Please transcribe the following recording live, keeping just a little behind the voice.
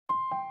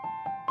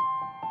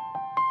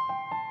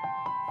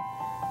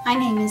My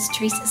name is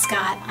Teresa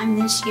Scott. I'm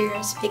this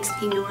year's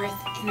Bixby North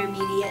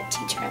Intermediate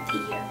Teacher of the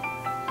Year.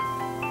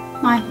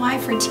 My why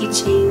for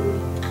teaching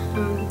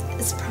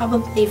is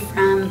probably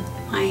from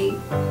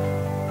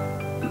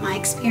my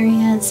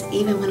experience,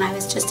 even when I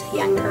was just a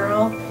young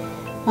girl,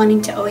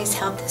 wanting to always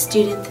help the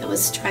student that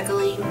was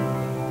struggling.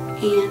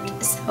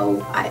 And so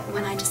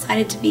when I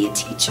decided to be a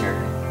teacher,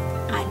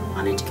 I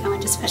wanted to go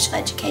into special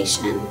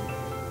education,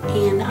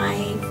 and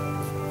I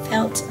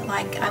felt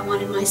like I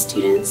wanted my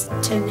students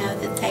to know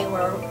that they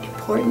were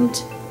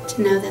important,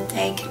 to know that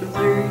they can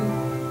learn,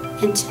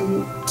 and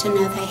to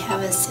know they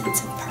have a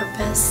sense of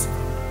purpose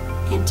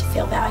and to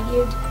feel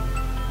valued.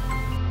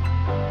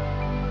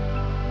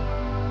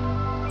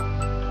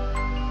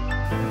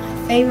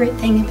 My favorite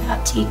thing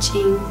about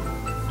teaching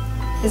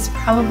is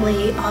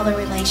probably all the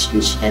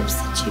relationships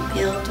that you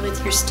build with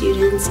your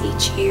students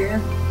each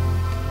year.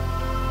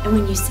 And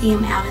when you see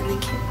them out in the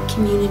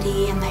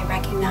community and they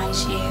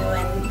recognize you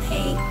and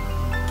they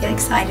get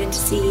excited to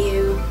see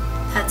you,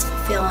 that's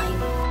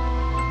fulfilling.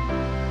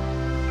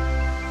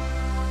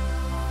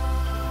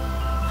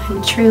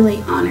 I'm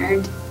truly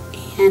honored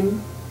and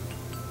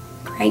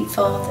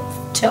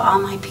grateful to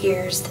all my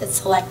peers that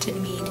selected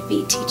me to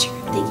be Teacher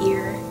of the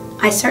Year.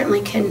 I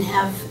certainly couldn't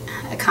have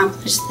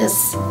accomplished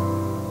this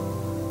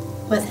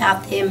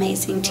without the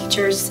amazing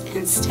teachers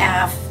and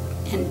staff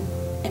and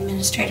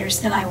administrators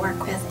that I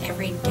work with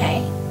every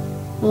day.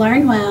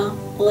 Learn well,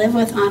 live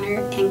with honor,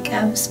 and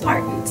go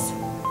Spartans.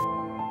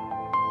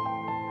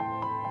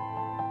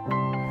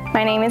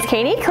 My name is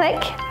Katie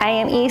Click. I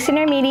am East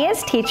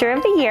Intermediate's Teacher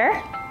of the Year.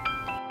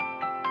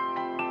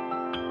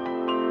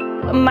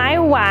 My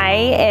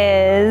why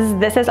is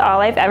this is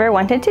all I've ever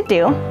wanted to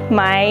do.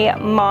 My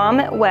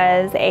mom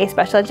was a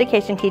special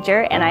education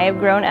teacher, and I have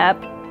grown up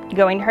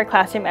going to her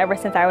classroom ever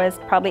since I was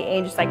probably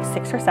aged like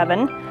 6 or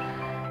 7.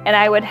 And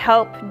I would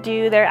help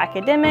do their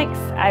academics,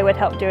 I would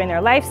help doing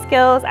their life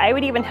skills, I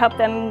would even help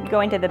them go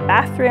into the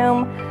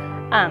bathroom.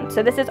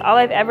 So this is all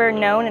I've ever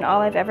known and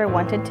all I've ever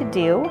wanted to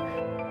do.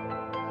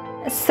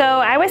 So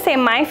I would say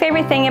my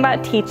favorite thing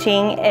about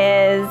teaching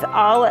is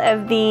all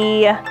of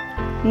the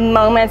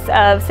moments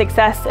of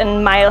success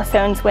and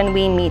milestones when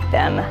we meet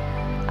them.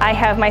 I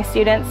have my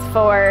students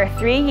for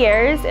 3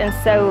 years, and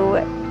so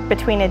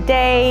between a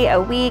day,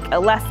 a week, a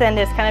lesson,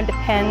 it kind of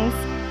depends.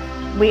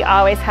 We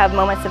always have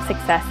moments of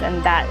success,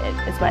 and that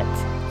is what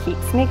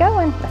keeps me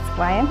going. That's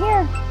why I'm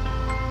here.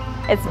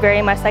 It's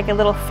very much like a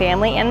little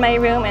family in my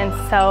room, and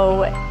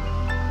so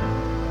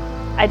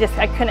I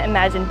couldn't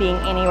imagine being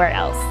anywhere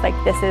else. Like,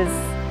 this is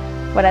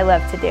what I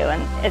love to do,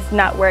 and it's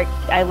not work.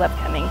 I love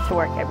coming to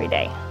work every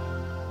day.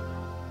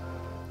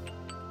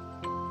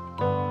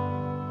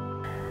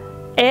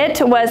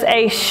 It was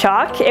a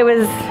shock.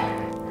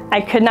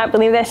 I could not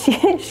believe that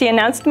she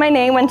announced my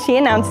name when she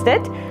announced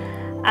it.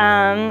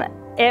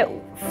 It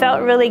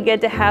felt really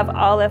good to have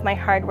all of my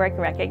hard work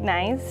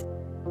recognized.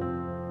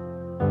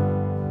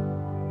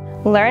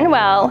 Learn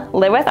well,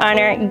 live with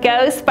honor,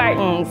 go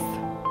Spartans!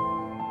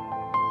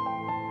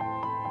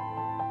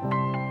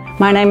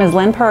 My name is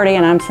Lynn Purdy,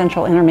 and I'm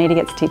Central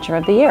Intermediate's Teacher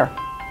of the Year.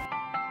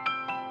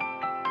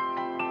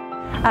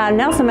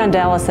 Nelson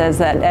Mandela says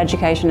that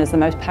education is the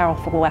most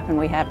powerful weapon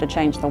we have to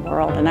change the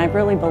world, and I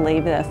really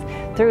believe this.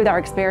 Through our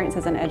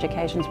experiences in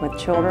education with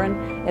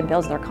children, it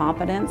builds their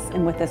confidence,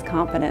 and with this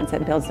confidence,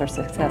 it builds their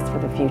success for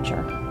the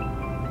future.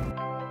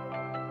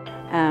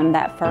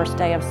 That first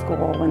day of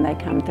school, when they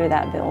come through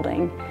that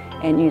building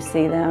and you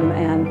see them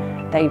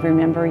and they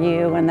remember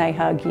you and they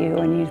hug you,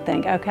 and you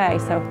think, okay,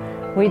 so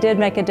we did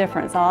make a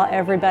difference.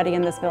 Everybody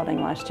in this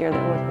building last year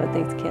that was with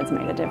these kids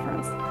made a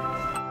difference.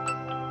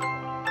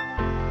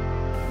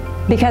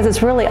 Because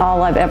it's really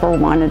all I've ever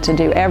wanted to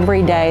do.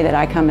 Every day that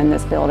I come in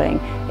this building,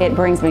 it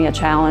brings me a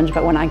challenge,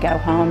 but when I go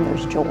home,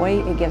 there's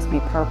joy. It gives me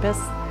purpose.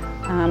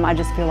 I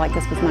just feel like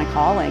this was my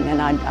calling,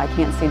 and I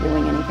can't see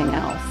doing anything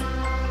else.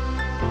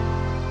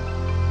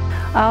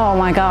 Oh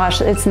my gosh,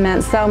 it's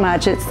meant so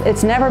much.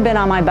 It's never been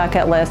on my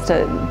bucket list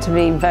to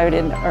be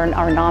voted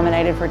or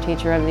nominated for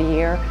Teacher of the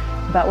Year.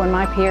 But when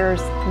my peers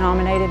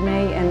nominated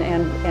me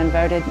and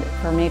voted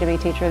for me to be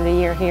Teacher of the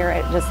Year here,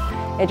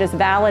 it just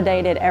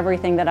validated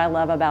everything that I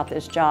love about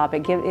this job.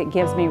 It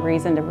gives me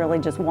reason to really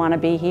just want to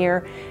be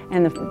here,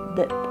 and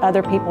the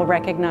other people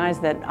recognize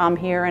that I'm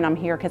here, and I'm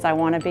here because I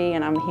want to be,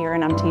 and I'm here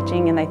and I'm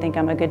teaching, and they think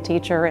I'm a good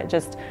teacher.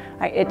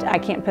 I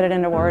can't put it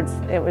into words.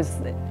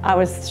 I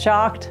was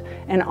shocked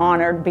and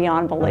honored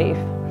beyond belief.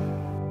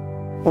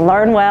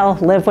 Learn well,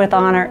 live with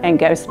honor, and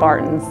go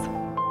Spartans.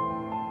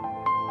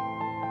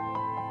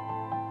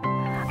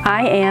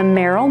 I am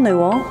Meryl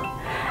Newell,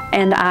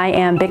 and I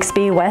am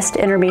Bixby West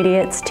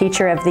Intermediate's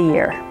Teacher of the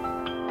Year.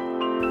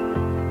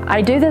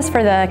 I do this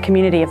for the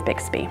community of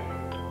Bixby.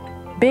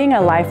 Being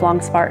a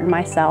lifelong Spartan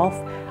myself,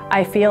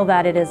 I feel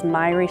that it is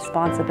my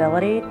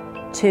responsibility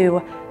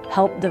to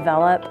help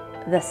develop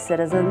the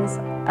citizens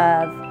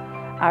of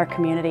our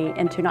community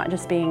into not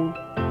just being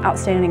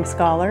outstanding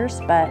scholars,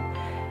 but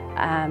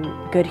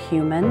good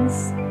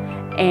humans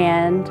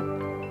and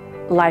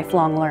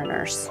lifelong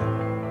learners.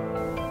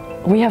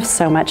 We have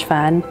so much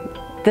fun.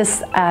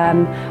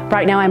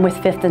 Right now I'm with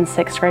 5th and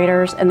 6th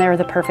graders, and they're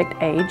the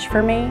perfect age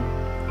for me.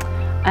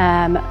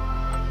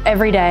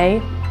 Every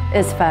day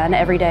is fun.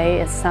 Every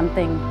day is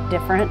something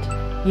different.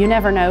 You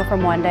never know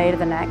from one day to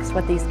the next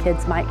what these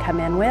kids might come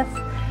in with.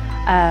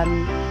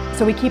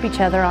 So we keep each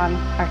other on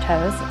our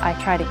toes. I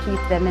try to keep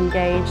them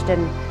engaged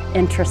and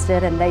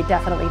interested, and they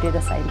definitely do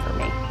the same for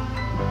me.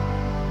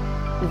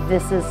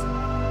 This is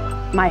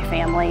my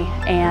family,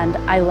 and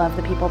I love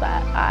the people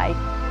that I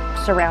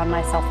surround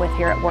myself with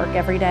here at work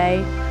every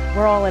day.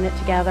 We're all in it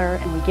together,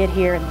 and we get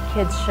here and the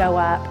kids show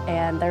up,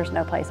 and there's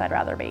no place I'd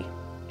rather be.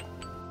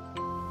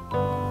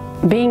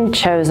 Being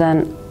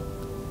chosen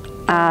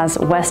as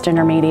West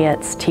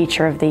Intermediate's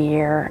Teacher of the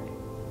Year,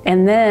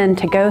 and then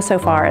to go so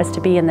far as to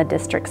be in the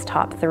district's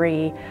top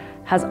 3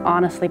 has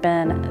honestly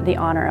been the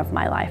honor of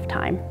my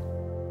lifetime.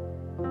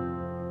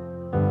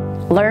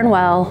 Learn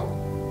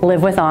well,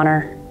 live with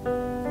honor,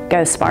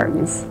 go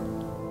Spartans.